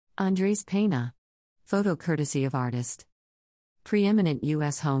Andres Pena. Photo courtesy of artist. Preeminent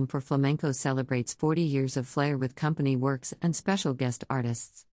U.S. home for flamenco celebrates 40 years of flair with company works and special guest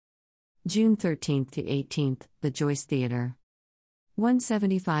artists. June 13 to 18, The Joyce Theater.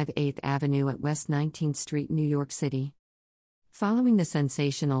 175 8th Avenue at West 19th Street, New York City. Following the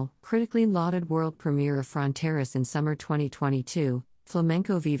sensational, critically lauded world premiere of Fronteras in summer 2022,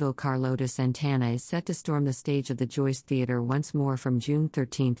 Flamenco Vivo Carlota Santana is set to storm the stage of the Joyce Theater once more from June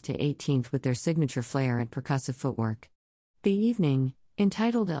 13 to 18 with their signature flair and percussive footwork. The evening,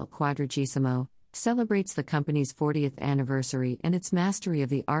 entitled El Cuadragésimo, celebrates the company's 40th anniversary and its mastery of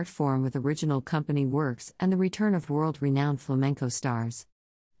the art form with original company works and the return of world-renowned flamenco stars.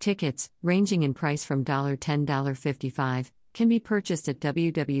 Tickets, ranging in price from $10 to $55, can be purchased at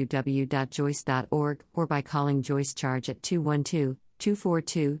www.joyce.org or by calling Joyce Charge at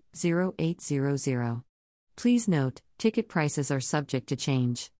 212-242-0800. Please note, ticket prices are subject to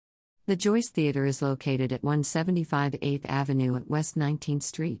change. The Joyce Theater is located at 175 8th Avenue at West 19th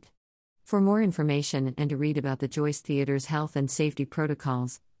Street. For more information and to read about the Joyce Theater's health and safety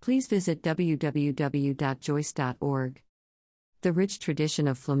protocols, please visit www.joyce.org. The rich tradition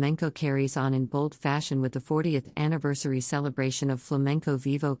of flamenco carries on in bold fashion with the 40th anniversary celebration of Flamenco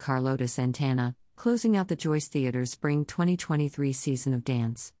Vivo Carlota Santana, closing out the Joyce Theater's Spring 2023 season of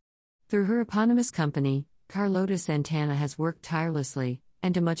dance. Through her eponymous company, Carlota Santana has worked tirelessly,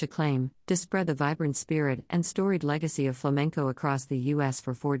 and to much acclaim, to spread the vibrant spirit and storied legacy of flamenco across the U.S.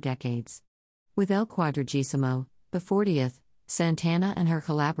 for 4 decades. With El Cuadragésimo, the 40th, Santana and her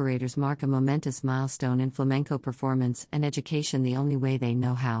collaborators mark a momentous milestone in flamenco performance and education the only way they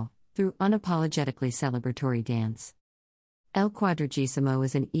know how, through unapologetically celebratory dance. El Cuadragésimo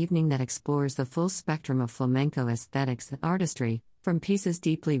is an evening that explores the full spectrum of flamenco aesthetics and artistry, from pieces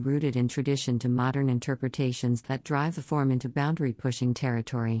deeply rooted in tradition to modern interpretations that drive the form into boundary-pushing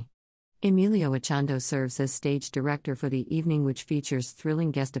territory. Emilio Achando serves as stage director for the evening, which features thrilling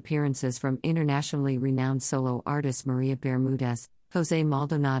guest appearances from internationally renowned solo artists Maria Bermudez, José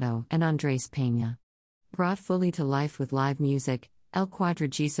Maldonado, and Andres Pena. Brought fully to life with live music, El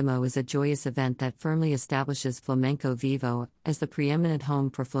Cuadragésimo is a joyous event that firmly establishes Flamenco Vivo as the preeminent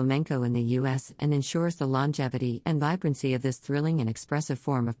home for flamenco in the U.S. and ensures the longevity and vibrancy of this thrilling and expressive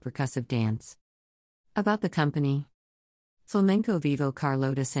form of percussive dance. About the company. Flamenco Vivo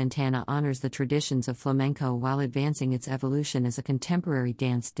Carlota Santana honors the traditions of flamenco while advancing its evolution as a contemporary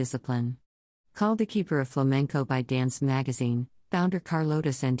dance discipline. Called the Keeper of Flamenco by Dance Magazine, founder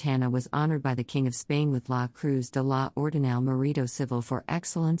Carlota Santana was honored by the King of Spain with La Cruz de la Ordenal Mérito Civil for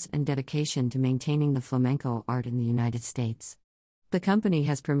excellence and dedication to maintaining the flamenco art in the United States. The company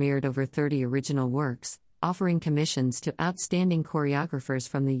has premiered over 30 original works, offering commissions to outstanding choreographers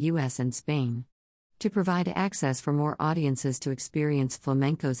from the U.S. and Spain. To provide access for more audiences to experience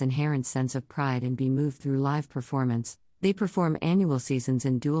flamenco's inherent sense of pride and be moved through live performance, they perform annual seasons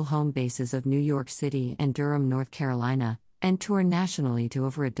in dual home bases of New York City and Durham, North Carolina, and tour nationally to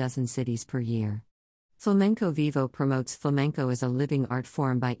over a dozen cities per year. Flamenco Vivo promotes flamenco as a living art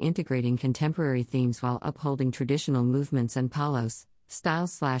form by integrating contemporary themes while upholding traditional movements and palos,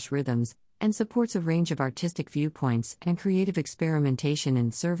 styles/rhythms, and supports a range of artistic viewpoints and creative experimentation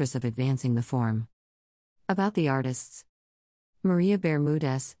in service of advancing the form. About the artists. Maria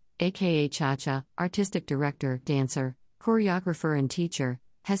Bermudez, aka Cha-Cha, artistic director, dancer, choreographer and teacher,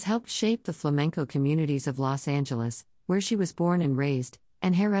 has helped shape the flamenco communities of Los Angeles, where she was born and raised,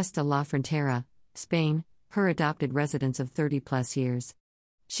 and Jerez de la Frontera, Spain, her adopted residence of 30-plus years.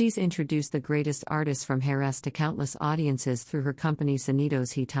 She's introduced the greatest artists from Jerez to countless audiences through her company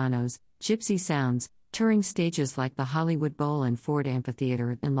Sonidos Gitanos, Gypsy Sounds, touring stages like the Hollywood Bowl and Ford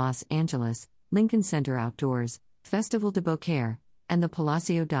Amphitheater in Los Angeles, Lincoln Center Outdoors, Festival de Boquer, and the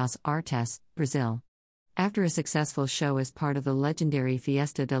Palacio das Artes, Brazil. After a successful show as part of the legendary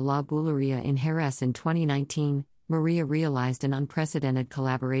Fiesta de la Bulería in Jerez in 2019, Maria realized an unprecedented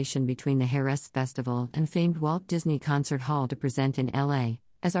collaboration between the Jerez Festival and famed Walt Disney Concert Hall to present in LA,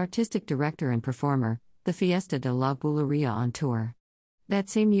 as artistic director and performer, the Fiesta de la Bulería on tour. That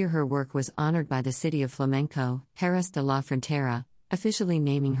same year her work was honored by the city of Flamenco, Jerez de la Frontera, officially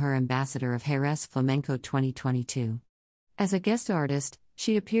naming her Ambassador of Jerez Flamenco 2022. As a guest artist,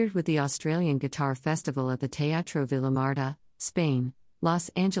 she appeared with the Australian Guitar Festival at the Teatro Villamarta, Spain, Los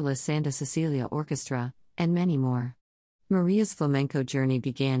Angeles Santa Cecilia Orchestra, and many more. Maria's flamenco journey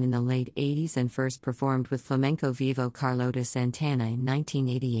began in the late 80s and first performed with Flamenco Vivo Carlota Santana in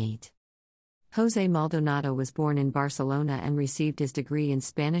 1988. José Maldonado was born in Barcelona and received his degree in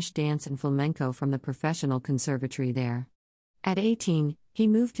Spanish dance and flamenco from the Professional Conservatory there. At 18, he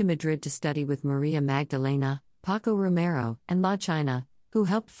moved to Madrid to study with Maria Magdalena, Paco Romero, and La China, who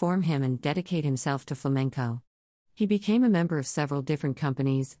helped form him and dedicate himself to flamenco. He became a member of several different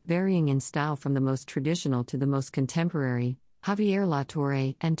companies, varying in style from the most traditional to the most contemporary: Javier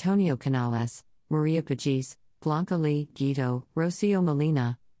Latorre, Antonio Canales, Maria Pagis, Blanca Lee, Guido, Rocio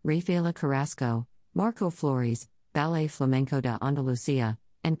Molina, Rafaela Carrasco, Marco Flores, Ballet Flamenco de Andalucía,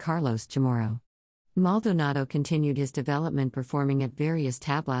 and Carlos Chamorro. Maldonado continued his development performing at various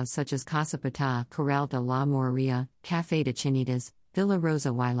tablaos such as Casa Pata, Corral de la Moreria, Café de Chinitas, Villa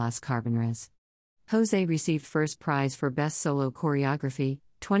Rosa y las Carboneras. Jose received first prize for Best Solo Choreography,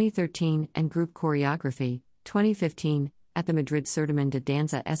 2013, and Group Choreography, 2015, at the Madrid Certamen de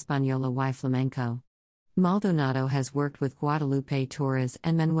Danza Española y Flamenco. Maldonado has worked with Guadalupe Torres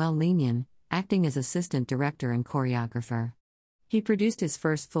and Manuel Leñán, acting as assistant director and choreographer. He produced his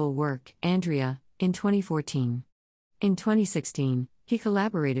first full work, Andrea, in 2014. In 2016, he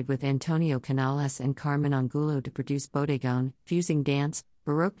collaborated with Antonio Canales and Carmen Angulo to produce Bodegón, fusing dance,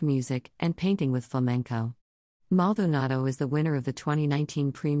 Baroque music, and painting with flamenco. Maldonado is the winner of the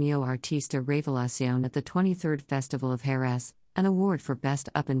 2019 Premio Artista Revelación at the 23rd Festival of Jerez, an award for Best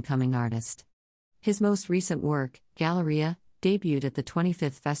Up-and-Coming Artist. His most recent work, Galería, debuted at the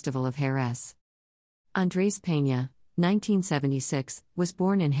 25th Festival of Jerez. Andrés Peña, 1976, was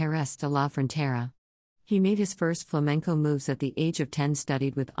born in Jerez de la Frontera. He made his first flamenco moves at the age of 10,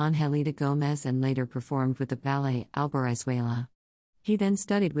 studied with Angelita Gómez, and later performed with the ballet Albarizuela. He then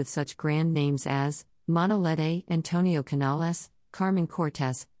studied with such grand names as Manolete, Antonio Canales, Carmen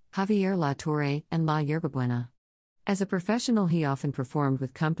Cortés, Javier Latorre, and La Yerbabuena. As a professional, he often performed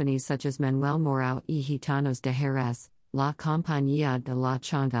with companies such as Manuel Morao y Gitanos de Jerez, La Compañía de la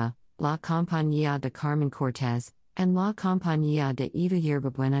Changa, La Compañía de Carmen Cortés, and La Compañía de Eva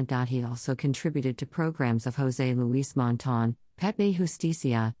Yerbabuena. He also contributed to programs of José Luis Monton, Pepe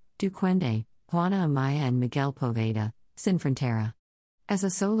Justicia, Duquende, Juana Amaya, and Miguel Poveda, Sin Frontera. As a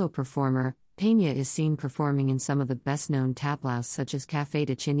solo performer, Peña is seen performing in some of the best-known tablaos such as Café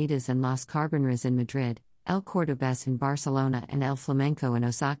de Chinitas and Las Carboneras in Madrid, El Cordobés in Barcelona, and El Flamenco in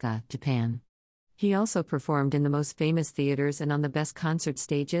Osaka, Japan. He also performed in the most famous theaters and on the best concert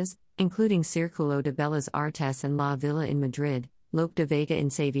stages, including Círculo de Bellas Artes and La Villa in Madrid, Lope de Vega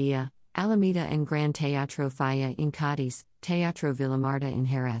in Sevilla, Alameda and Gran Teatro Falla in Cádiz, Teatro Villamarta in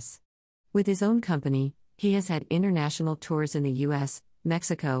Jerez. With his own company, he has had international tours in the US,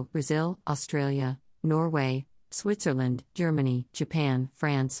 Mexico, Brazil, Australia, Norway, Switzerland, Germany, Japan,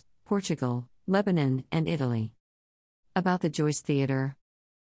 France, Portugal, Lebanon, and Italy. About the Joyce Theatre.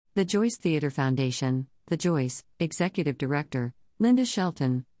 The Joyce Theatre Foundation, the Joyce, Executive Director, Linda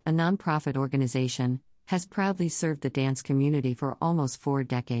Shelton, a nonprofit organization, has proudly served the dance community for almost 4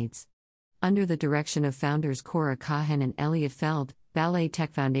 decades. Under the direction of founders Cora Cahan and Elliot Feld, Ballet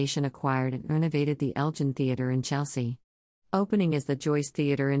Tech Foundation acquired and renovated the Elgin Theatre in Chelsea. Opening as the Joyce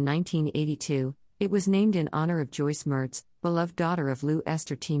Theatre in 1982, it was named in honor of Joyce Mertz, beloved daughter of Lou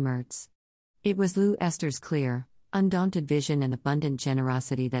Esther T. Mertz. It was Lou Esther's clear, undaunted vision and abundant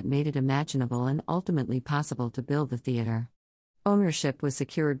generosity that made it imaginable and ultimately possible to build the theatre. Ownership was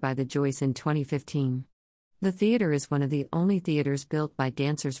secured by the Joyce in 2015. The theatre is one of the only theatres built by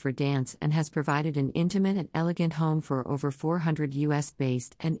Dancers for Dance and has provided an intimate and elegant home for over 400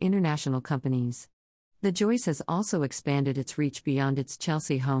 US-based and international companies. The Joyce has also expanded its reach beyond its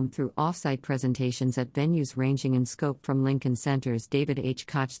Chelsea home through off-site presentations at venues ranging in scope from Lincoln Center's David H.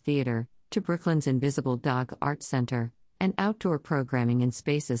 Koch Theatre to Brooklyn's Invisible Dog Art Center, and outdoor programming in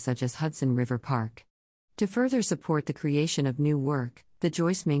spaces such as Hudson River Park. To further support the creation of new work, the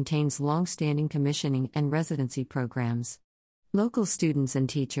Joyce maintains long-standing commissioning and residency programs. Local students and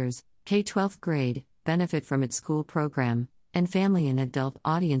teachers, K-12th grade, benefit from its school program, and family and adult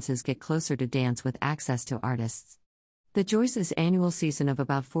audiences get closer to dance with access to artists. The Joyce's annual season of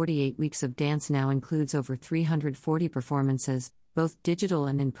about 48 weeks of dance now includes over 340 performances, both digital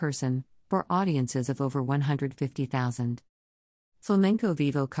and in person, for audiences of over 150,000. Flamenco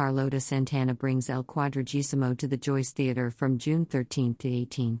Vivo Carlota Santana brings El Cuadragésimo to the Joyce Theatre from June 13 to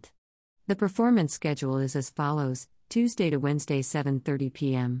 18. The performance schedule is as follows: Tuesday to Wednesday 7:30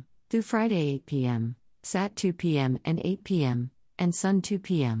 p.m., through Friday 8 p.m., Sat 2 p.m. and 8 p.m., and Sun 2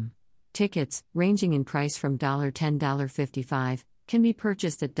 p.m. Tickets, ranging in price from $10 to $55, can be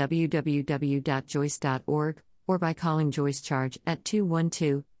purchased at www.joyce.org or by calling Joyce Charge at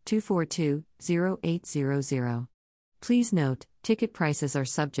 212-242-0800. Please note, ticket prices are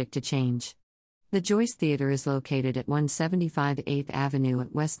subject to change. The Joyce Theatre is located at 175 8th Avenue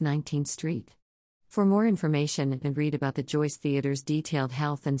at West 19th Street. For more information and read about the Joyce Theatre's detailed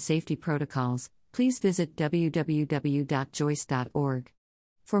health and safety protocols, please visit www.joyce.org.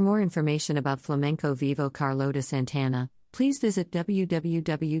 For more information about Flamenco Vivo Carlota Santana, Please visit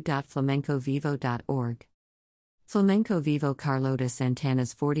www.flamencovivo.org. Flamenco Vivo Carlota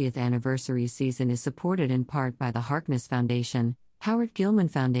Santana's 40th anniversary season is supported in part by the Harkness Foundation, Howard Gilman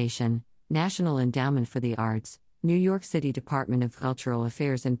Foundation, National Endowment for the Arts, New York City Department of Cultural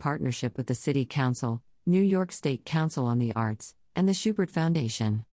Affairs in partnership with the City Council, New York State Council on the Arts, and the Schubert Foundation.